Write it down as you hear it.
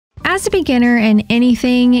As a beginner in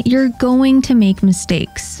anything, you're going to make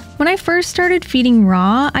mistakes. When I first started feeding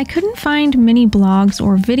raw, I couldn't find many blogs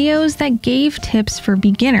or videos that gave tips for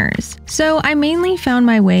beginners, so I mainly found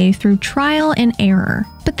my way through trial and error.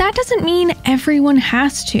 But that doesn't mean everyone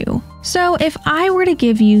has to. So if I were to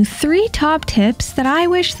give you 3 top tips that I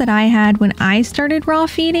wish that I had when I started raw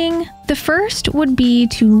feeding, the first would be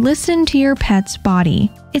to listen to your pet's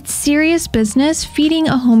body. It's serious business feeding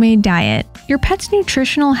a homemade diet. Your pet's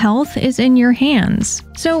nutritional health is in your hands.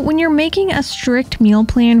 So when you're making a strict meal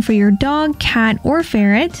plan for your dog, cat, or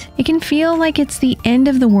ferret, it can feel like it's the end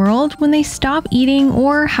of the world when they stop eating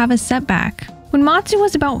or have a setback. When Matsu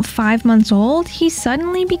was about 5 months old, he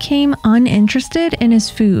suddenly became uninterested in his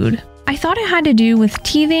food. I thought it had to do with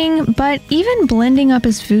teething, but even blending up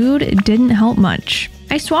his food didn't help much.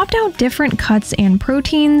 I swapped out different cuts and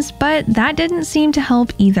proteins, but that didn't seem to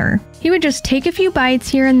help either. He would just take a few bites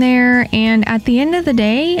here and there, and at the end of the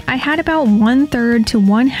day, I had about 1/3 to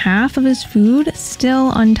 1/2 of his food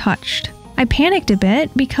still untouched. I panicked a bit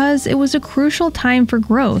because it was a crucial time for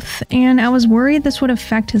growth, and I was worried this would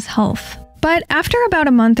affect his health. But after about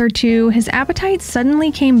a month or 2, his appetite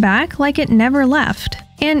suddenly came back like it never left.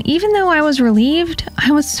 And even though I was relieved,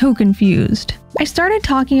 I was so confused. I started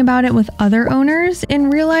talking about it with other owners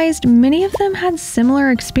and realized many of them had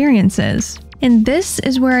similar experiences. And this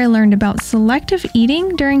is where I learned about selective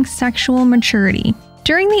eating during sexual maturity.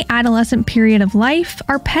 During the adolescent period of life,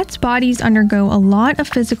 our pets' bodies undergo a lot of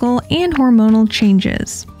physical and hormonal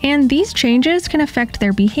changes. And these changes can affect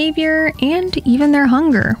their behavior and even their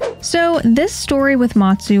hunger. So this story with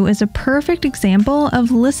Matsu is a perfect example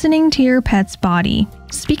of listening to your pet's body.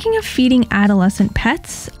 Speaking of feeding adolescent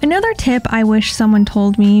pets, another tip I wish someone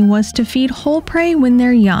told me was to feed whole prey when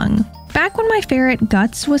they're young. Back when my ferret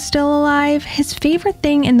Guts was still alive, his favorite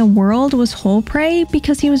thing in the world was whole prey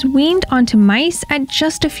because he was weaned onto mice at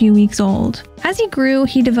just a few weeks old. As he grew,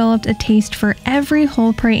 he developed a taste for every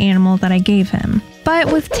whole prey animal that I gave him.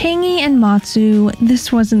 But with Tangy and Matsu,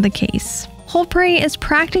 this wasn't the case. Whole prey is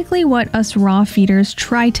practically what us raw feeders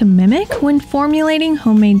try to mimic when formulating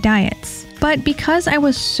homemade diets. But because I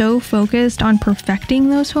was so focused on perfecting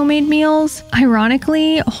those homemade meals,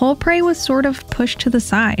 ironically, whole prey was sort of pushed to the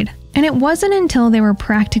side. And it wasn't until they were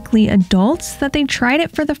practically adults that they tried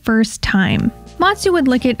it for the first time. Matsu would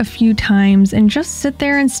lick it a few times and just sit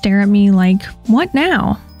there and stare at me like, what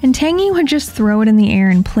now? And Tangy would just throw it in the air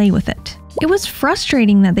and play with it. It was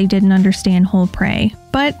frustrating that they didn't understand whole prey,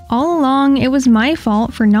 but all along it was my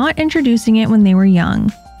fault for not introducing it when they were young.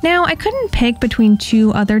 Now, I couldn't pick between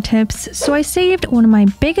 2 other tips, so I saved one of my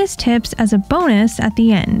biggest tips as a bonus at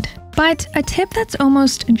the end. But a tip that's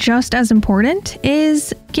almost just as important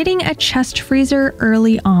is getting a chest freezer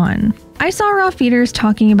early on. I saw raw feeders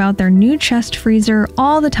talking about their new chest freezer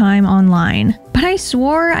all the time online, but I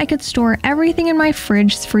swore I could store everything in my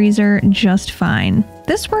fridge's freezer just fine.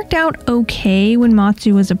 This worked out okay when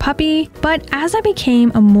Matsu was a puppy, but as I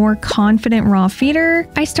became a more confident raw feeder,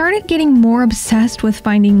 I started getting more obsessed with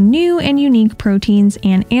finding new and unique proteins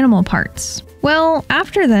and animal parts. Well,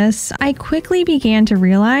 after this, I quickly began to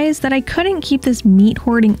realize that I couldn't keep this meat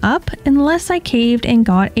hoarding up unless I caved and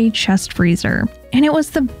got a chest freezer. And it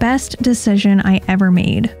was the best decision I ever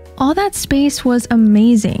made. All that space was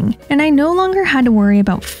amazing, and I no longer had to worry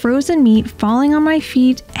about frozen meat falling on my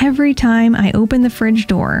feet every time I opened the fridge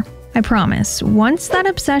door. I promise, once that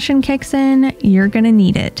obsession kicks in, you're gonna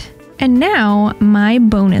need it. And now, my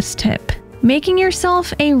bonus tip: making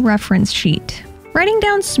yourself a reference sheet. Writing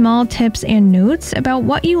down small tips and notes about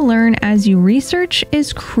what you learn as you research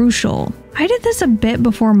is crucial. I did this a bit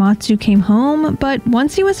before Matsu came home, but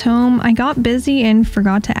once he was home, I got busy and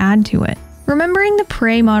forgot to add to it. Remembering the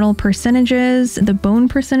prey model percentages, the bone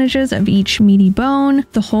percentages of each meaty bone,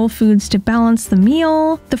 the whole foods to balance the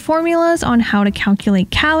meal, the formulas on how to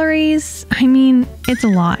calculate calories, I mean, it's a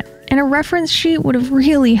lot. And a reference sheet would have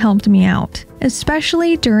really helped me out,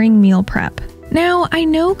 especially during meal prep. Now, I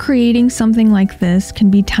know creating something like this can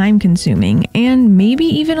be time-consuming and maybe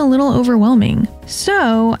even a little overwhelming.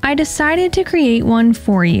 So, I decided to create one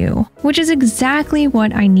for you, which is exactly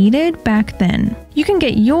what I needed back then. You can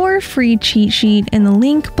get your free cheat sheet in the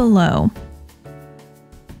link below.